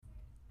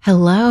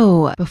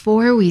Hello.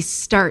 Before we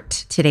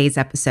start today's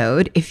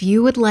episode, if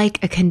you would like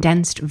a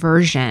condensed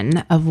version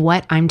of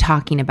what I'm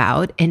talking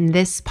about in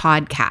this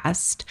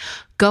podcast,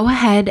 go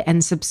ahead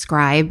and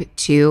subscribe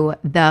to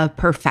The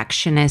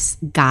Perfectionist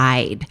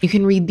Guide. You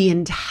can read the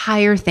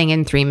entire thing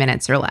in 3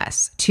 minutes or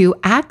less. To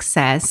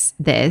access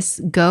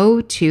this,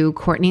 go to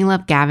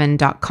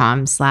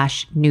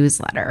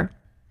CourtneyLoveGavin.com/newsletter.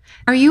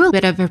 Are you a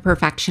bit of a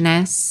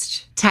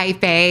perfectionist,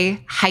 type A,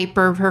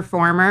 hyper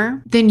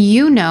performer? Then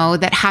you know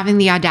that having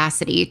the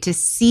audacity to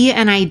see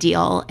an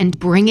ideal and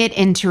bring it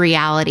into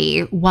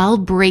reality while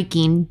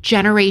breaking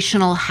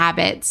generational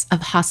habits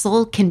of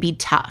hustle can be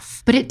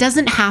tough, but it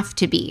doesn't have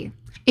to be.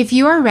 If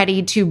you are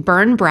ready to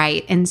burn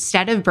bright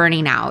instead of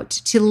burning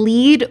out, to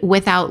lead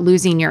without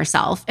losing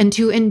yourself, and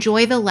to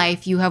enjoy the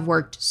life you have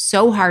worked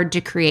so hard to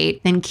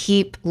create, then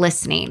keep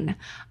listening.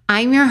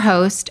 I'm your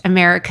host,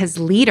 America's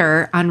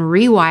leader on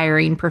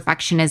rewiring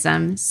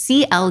perfectionism,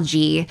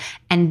 CLG,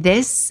 and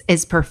this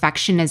is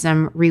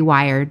Perfectionism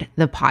Rewired,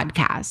 the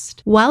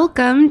podcast.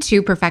 Welcome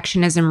to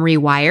Perfectionism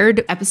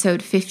Rewired,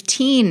 episode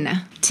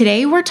 15.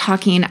 Today, we're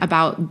talking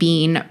about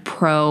being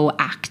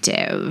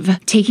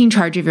proactive, taking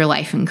charge of your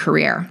life and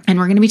career. And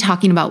we're going to be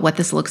talking about what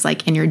this looks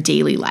like in your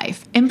daily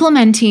life.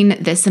 Implementing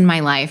this in my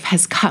life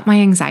has cut my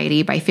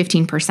anxiety by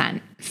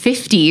 15%.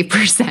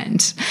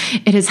 50%.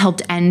 It has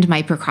helped end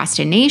my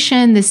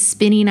procrastination, the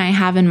spinning I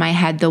have in my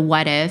head, the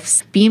what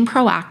ifs. Being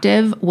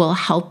proactive will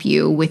help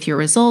you with your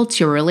results,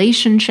 your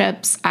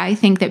relationships. I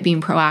think that being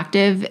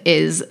proactive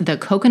is the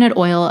coconut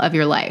oil of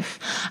your life.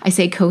 I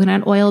say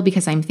coconut oil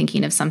because I'm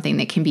thinking of something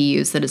that can be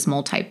used that is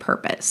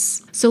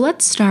multi-purpose. So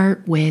let's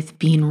start with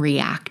being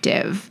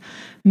reactive.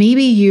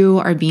 Maybe you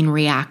are being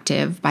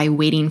reactive by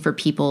waiting for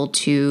people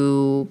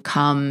to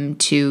come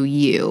to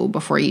you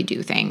before you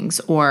do things,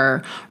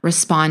 or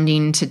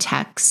responding to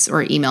texts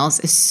or emails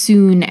as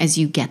soon as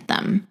you get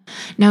them.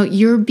 Now,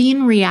 you're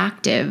being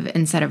reactive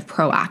instead of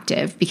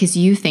proactive because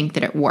you think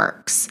that it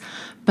works,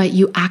 but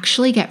you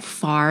actually get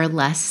far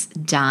less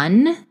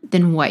done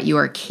than what you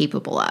are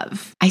capable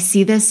of. I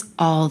see this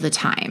all the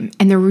time.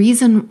 And the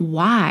reason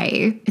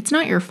why, it's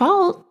not your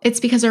fault. It's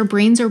because our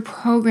brains are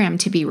programmed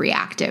to be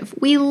reactive.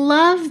 We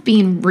love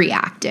being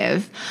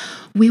reactive.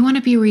 We want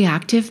to be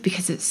reactive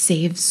because it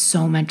saves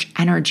so much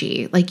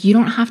energy. Like, you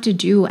don't have to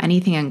do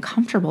anything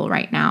uncomfortable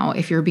right now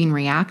if you're being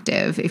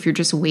reactive, if you're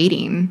just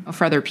waiting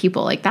for other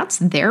people. Like, that's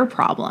their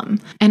problem.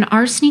 And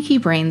our sneaky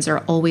brains are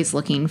always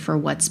looking for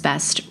what's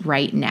best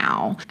right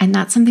now. And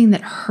that's something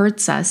that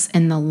hurts us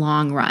in the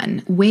long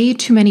run. Way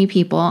too many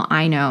people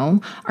I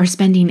know are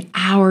spending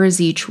hours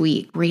each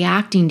week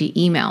reacting to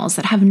emails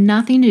that have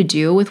nothing to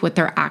do with what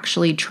they're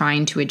actually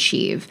trying to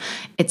achieve.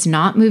 It's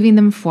not moving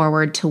them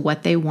forward to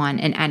what they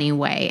want in any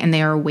way. And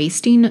they are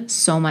wasting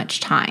so much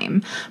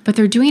time, but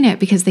they're doing it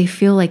because they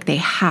feel like they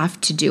have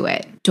to do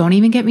it. Don't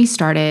even get me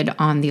started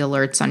on the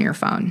alerts on your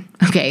phone.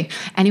 Okay.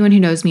 Anyone who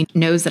knows me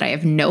knows that I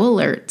have no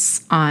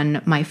alerts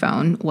on my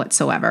phone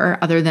whatsoever,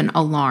 other than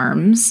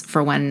alarms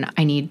for when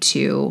I need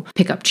to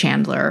pick up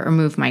Chandler or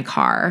move my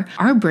car.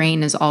 Our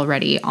brain is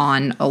already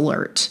on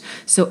alert.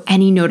 So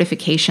any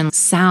notification,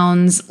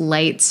 sounds,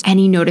 lights,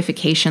 any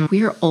notification,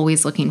 we are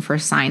always looking for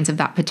signs of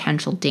that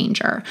potential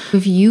danger.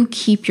 If you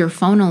keep your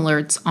phone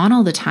alerts on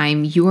all the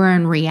time, you are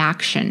in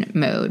reaction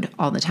mode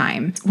all the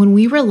time. When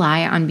we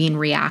rely on being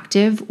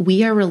reactive,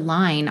 we are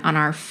relying on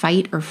our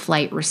fight or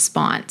flight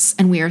response,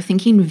 and we are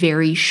thinking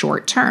very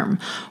short term.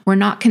 We're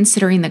not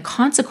considering the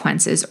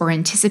consequences or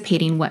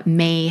anticipating what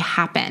may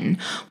happen.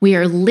 We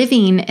are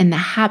living in the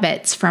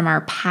habits from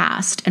our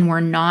past, and we're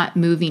not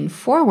moving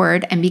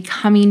forward and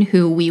becoming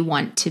who we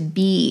want to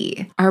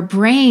be. Our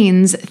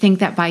brains think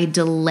that by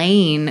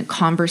delaying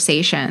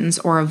conversations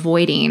or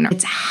avoiding,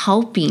 it's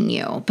helping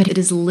you, but it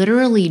is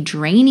literally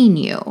draining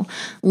you.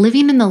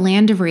 Living in the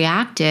land of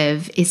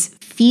reactive is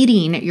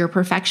feeding your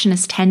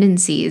perfectionist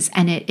tendencies,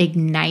 and it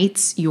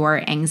ignites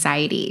your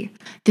anxiety.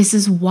 This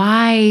is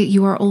why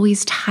you are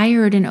always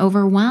tired and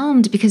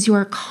overwhelmed, because you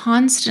are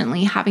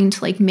constantly having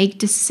to make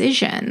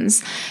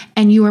decisions,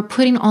 and you are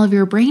putting all of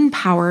your brain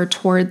power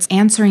towards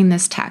answering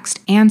this text,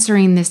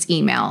 answering this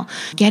email,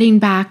 getting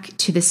back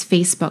to this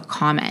Facebook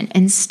comment,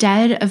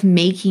 instead of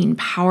making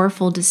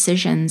powerful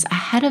decisions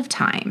ahead of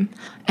time.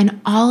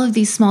 And all of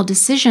these small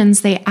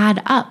decisions, they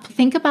add up.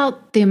 Think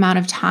about the amount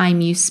of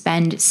time you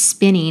spend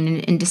spinning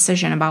in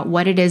indecision about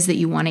what it is that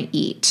you want to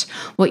eat,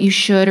 what you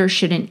should or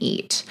shouldn't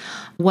eat,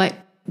 what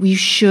you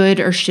should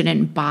or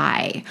shouldn't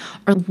buy,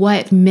 or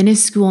what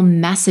minuscule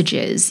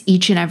messages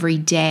each and every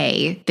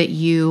day that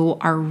you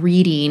are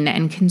reading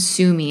and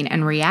consuming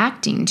and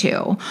reacting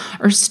to,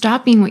 or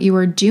stopping what you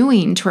are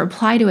doing to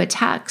reply to a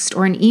text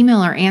or an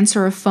email or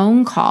answer a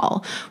phone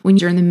call when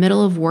you're in the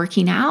middle of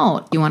working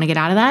out. You want to get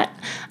out of that?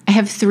 I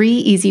have 3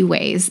 easy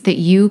ways that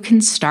you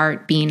can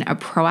start being a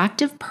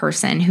proactive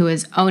person who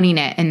is owning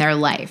it in their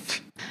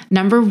life.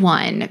 Number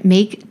 1,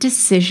 make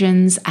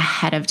decisions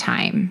ahead of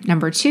time.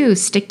 Number 2,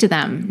 stick to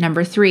them.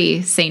 Number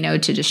 3, say no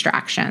to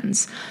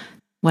distractions.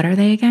 What are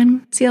they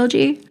again,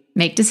 CLG?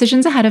 Make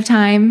decisions ahead of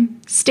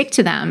time, stick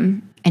to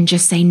them, and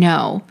just say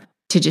no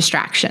to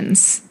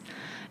distractions.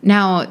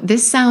 Now,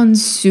 this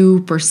sounds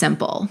super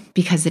simple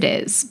because it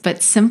is,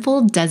 but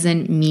simple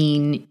doesn't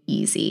mean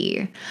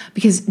easy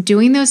because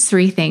doing those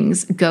three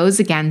things goes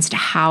against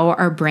how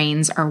our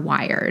brains are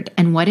wired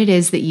and what it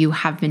is that you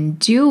have been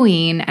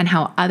doing and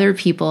how other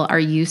people are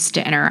used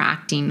to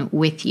interacting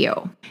with you.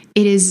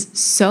 It is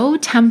so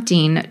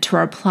tempting to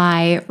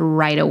reply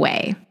right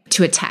away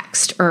to a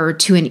text or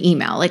to an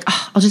email, like,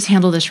 oh, I'll just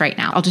handle this right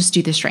now. I'll just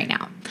do this right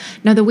now.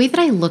 Now, the way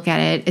that I look at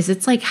it is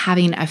it's like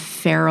having a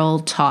feral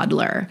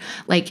toddler.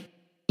 Like,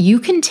 you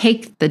can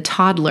take the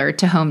toddler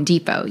to Home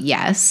Depot,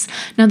 yes.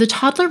 Now, the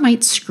toddler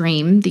might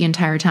scream the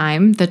entire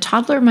time. The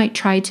toddler might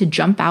try to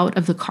jump out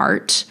of the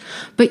cart,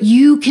 but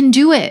you can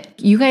do it.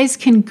 You guys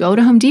can go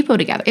to Home Depot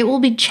together. It will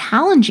be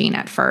challenging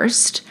at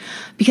first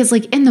because,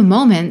 like, in the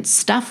moment,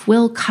 stuff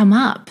will come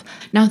up.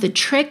 Now, the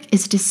trick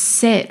is to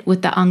sit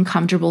with the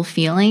uncomfortable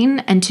feeling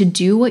and to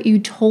do what you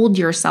told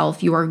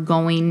yourself you are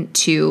going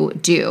to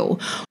do.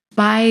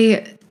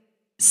 By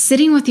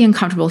sitting with the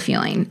uncomfortable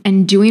feeling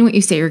and doing what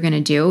you say you're going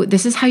to do,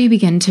 this is how you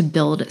begin to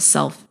build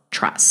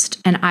self-trust.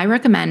 And I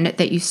recommend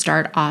that you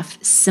start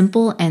off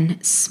simple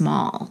and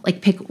small.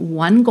 Like, pick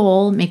one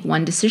goal, make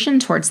one decision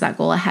towards that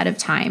goal ahead of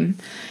time,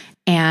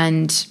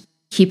 and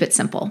keep it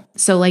simple.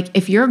 So, like,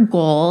 if your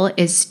goal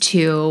is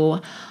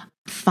to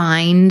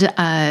find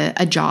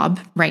a job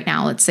right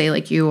now, let's say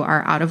like you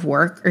are out of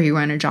work or you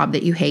are in a job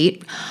that you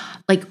hate,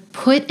 like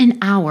put an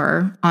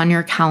hour on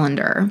your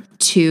calendar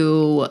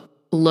to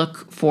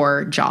look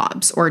for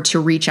jobs or to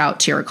reach out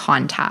to your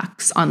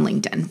contacts on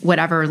LinkedIn,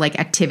 whatever like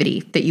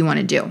activity that you want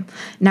to do.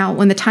 Now,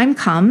 when the time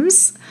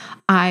comes,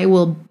 I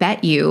will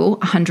bet you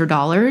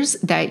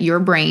 $100 that your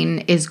brain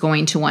is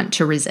going to want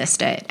to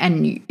resist it.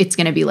 And it's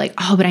going to be like,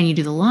 oh, but I need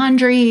to do the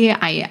laundry.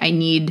 I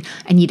need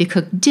to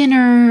cook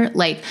dinner.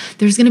 Like,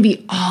 there's going to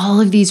be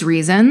all of these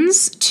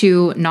reasons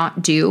to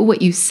not do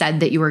what you said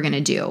that you were going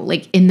to do.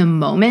 Like, in the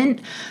moment,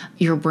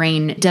 your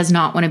brain does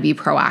not want to be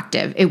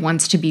proactive. It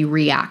wants to be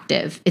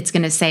reactive. It's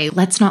going to say,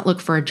 let's not look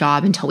for a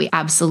job until we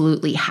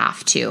absolutely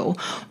have to,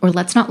 or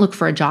let's not look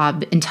for a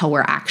job until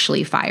we're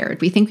actually fired.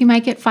 We think we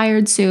might get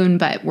fired soon,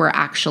 but we're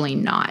actually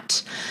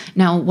not.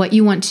 Now, what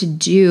you want to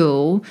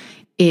do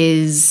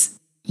is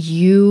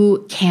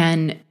you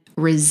can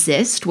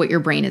resist what your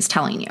brain is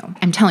telling you.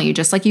 I'm telling you,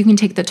 just like you can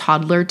take the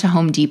toddler to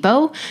Home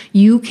Depot,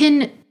 you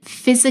can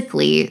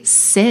physically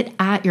sit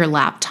at your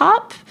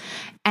laptop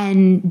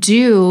and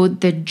do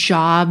the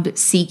job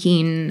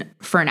seeking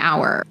for an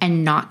hour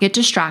and not get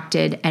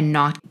distracted and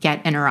not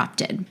get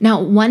interrupted.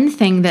 Now, one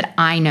thing that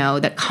I know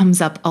that comes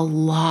up a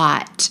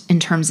lot in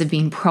terms of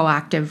being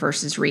proactive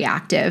versus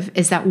reactive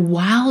is that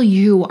while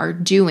you are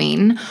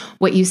doing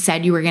what you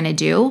said you were going to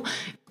do,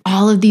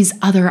 all of these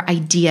other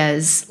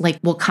ideas like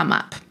will come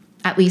up.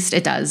 At least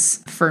it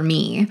does for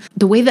me.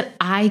 The way that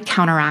I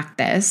counteract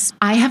this,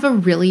 I have a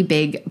really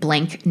big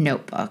blank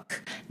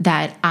notebook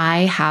that I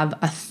have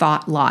a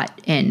thought lot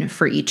in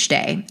for each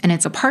day. And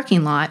it's a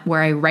parking lot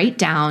where I write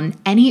down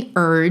any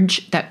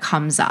urge that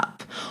comes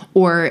up,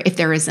 or if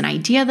there is an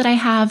idea that I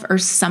have or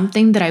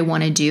something that I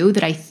want to do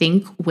that I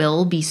think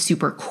will be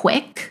super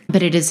quick,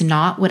 but it is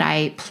not what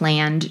I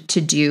planned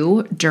to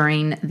do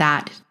during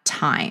that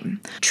time.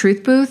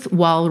 Truth Booth,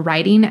 while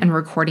writing and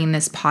recording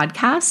this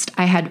podcast,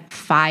 I had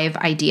 5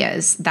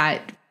 ideas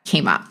that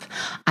came up.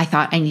 I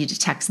thought I need to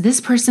text this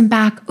person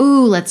back.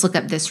 Ooh, let's look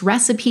up this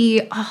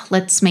recipe. Oh,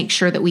 let's make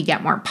sure that we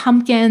get more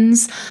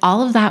pumpkins.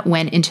 All of that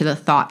went into the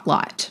thought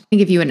lot. I'll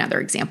give you another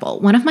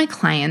example. One of my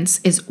clients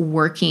is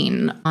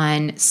working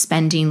on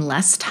spending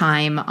less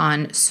time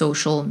on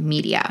social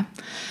media.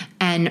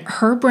 And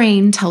her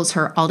brain tells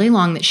her all day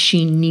long that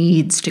she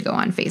needs to go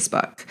on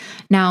Facebook.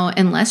 Now,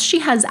 unless she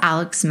has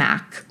Alex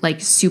Mack, like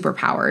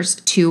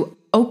superpowers, to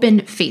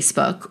open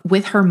Facebook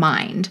with her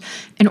mind,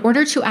 in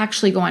order to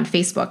actually go on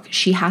Facebook,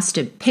 she has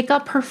to pick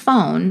up her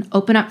phone,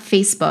 open up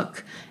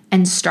Facebook,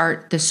 and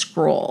start the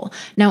scroll.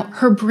 Now,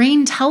 her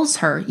brain tells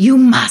her, you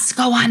must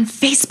go on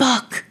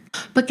Facebook.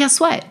 But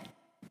guess what?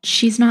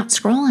 She's not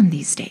scrolling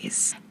these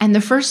days. And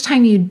the first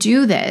time you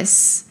do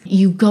this,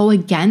 you go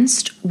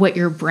against what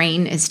your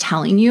brain is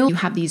telling you. You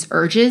have these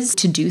urges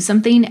to do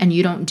something and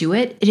you don't do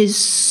it. It is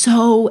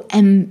so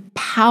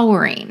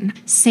empowering.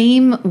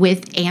 Same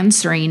with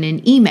answering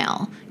an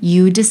email.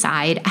 You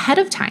decide ahead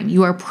of time.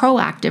 You are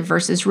proactive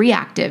versus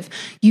reactive.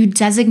 You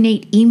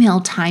designate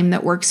email time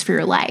that works for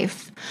your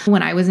life.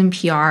 When I was in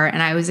PR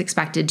and I was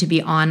expected to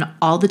be on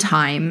all the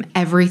time,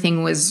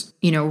 everything was,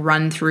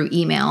 run through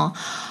email.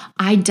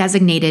 I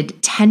designated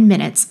 10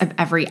 minutes of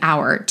every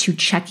hour to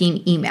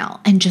checking email.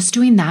 And just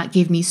doing that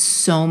gave me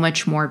so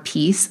much more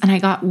peace and I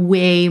got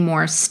way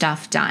more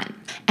stuff done.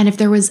 And if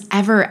there was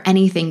ever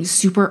anything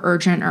super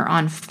urgent or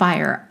on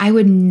fire, I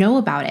would know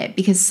about it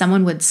because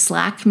someone would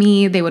Slack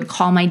me, they would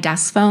call my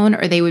desk phone,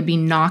 or they would be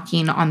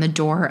knocking on the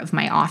door of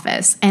my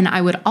office. And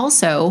I would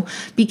also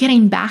be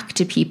getting back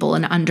to people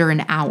in under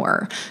an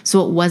hour.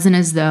 So it wasn't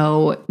as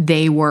though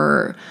they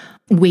were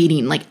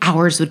waiting, like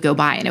hours would go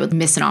by and it would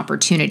miss an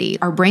opportunity.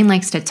 Our brain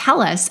likes to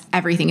tell us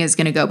everything is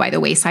going to go by the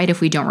wayside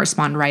if we don't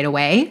respond right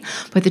away.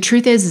 But the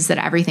truth is that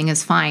everything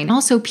is fine.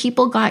 Also,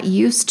 people got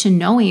used to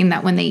knowing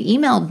that when they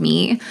emailed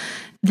me,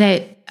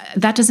 that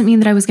doesn't mean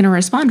that I was going to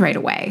respond right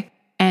away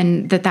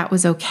and that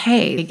was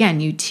okay. Again,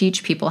 you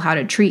teach people how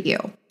to treat you.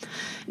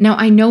 Now,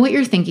 I know what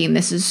you're thinking.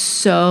 This is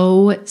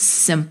so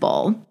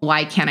simple.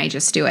 Why can't I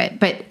just do it?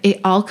 But it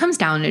all comes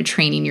down to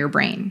training your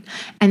brain.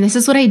 And this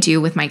is what I do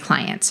with my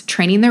clients.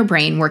 Training their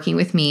brain, working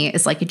with me,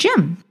 is like a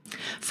gym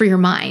for your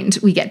mind.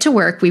 We get to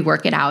work, we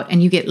work it out,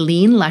 and you get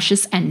lean,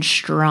 luscious, and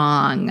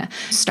strong.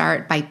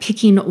 Start by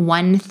picking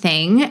one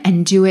thing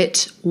and do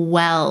it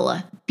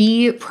well.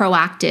 Be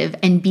proactive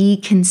and be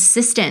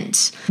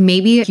consistent.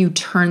 Maybe you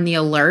turn the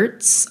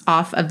alerts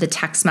off of the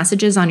text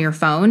messages on your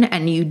phone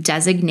and you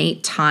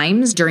designate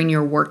times during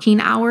your working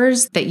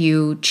hours that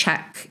you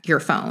check your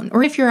phone.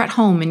 Or if you're at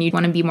home and you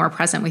want to be more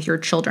present with your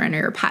children or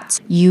your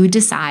pets, you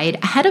decide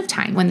ahead of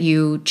time when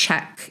you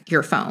check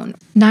your phone.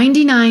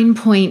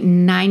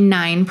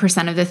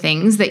 99.99% of the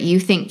things that you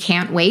think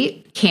can't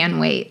wait, can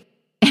wait.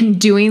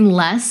 And doing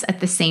less at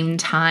the same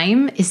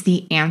time is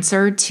the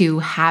answer to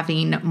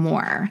having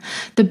more.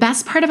 The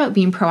best part about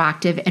being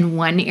proactive in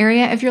one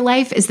area of your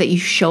life is that you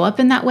show up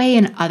in that way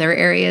in other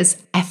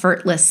areas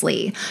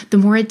effortlessly. The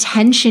more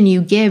attention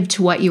you give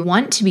to what you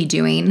want to be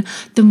doing,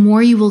 the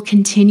more you will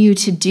continue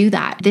to do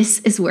that. This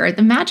is where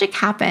the magic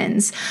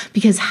happens,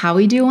 because how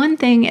we do one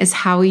thing is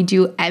how we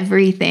do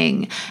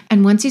everything.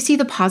 And once you see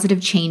the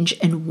positive change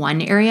in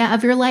one area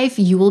of your life,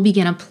 you will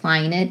begin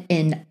applying it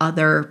in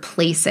other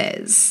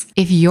places.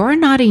 If you're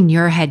nodding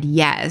your head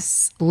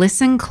yes,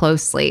 listen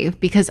closely,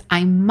 because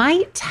I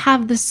might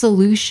have the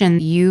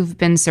solution you've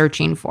been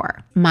searching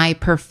for. My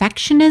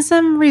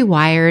Perfectionism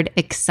Rewired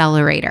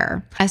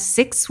Accelerator, a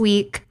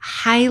 6-week,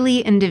 highly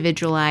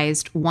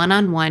individualized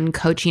one-on-one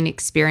coaching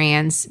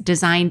experience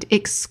designed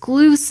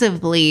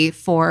exclusively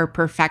for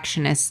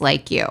perfectionists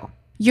like you.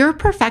 Your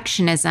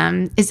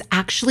perfectionism is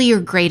actually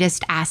your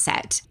greatest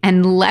asset,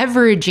 and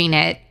leveraging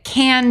it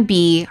can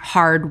be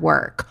hard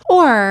work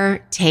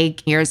or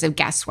take years of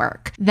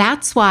guesswork.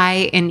 That's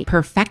why in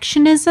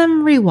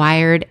Perfectionism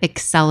Rewired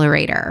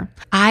Accelerator,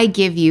 I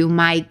give you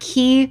my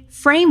key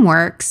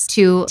frameworks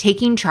to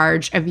taking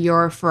charge of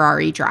your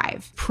Ferrari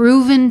drive,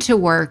 proven to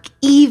work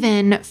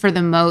even for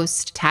the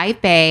most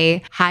type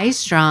A,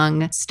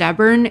 high-strung,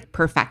 stubborn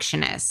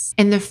perfectionists.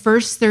 In the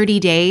first 30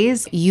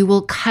 days, you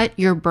will cut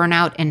your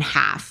burnout in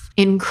half.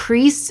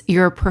 Increase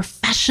your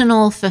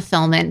professional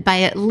fulfillment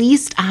by at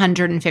least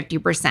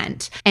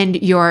 150%,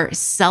 and your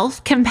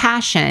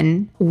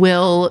self-compassion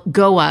will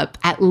go up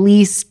at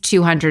least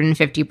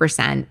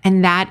 250%,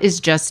 and that is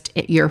just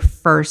your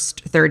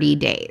first 30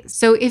 days.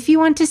 So if you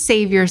want to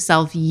save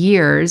yourself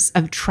years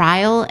of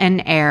trial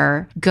and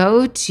error,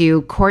 go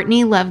to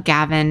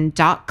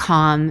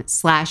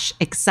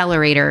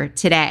CourtneyLoveGavin.com/accelerator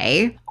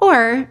today.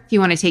 Or if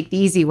you want to take the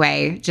easy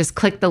way, just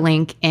click the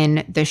link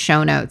in the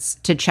show notes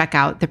to check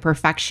out the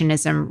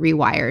Perfectionism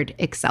Rewired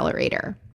Accelerator.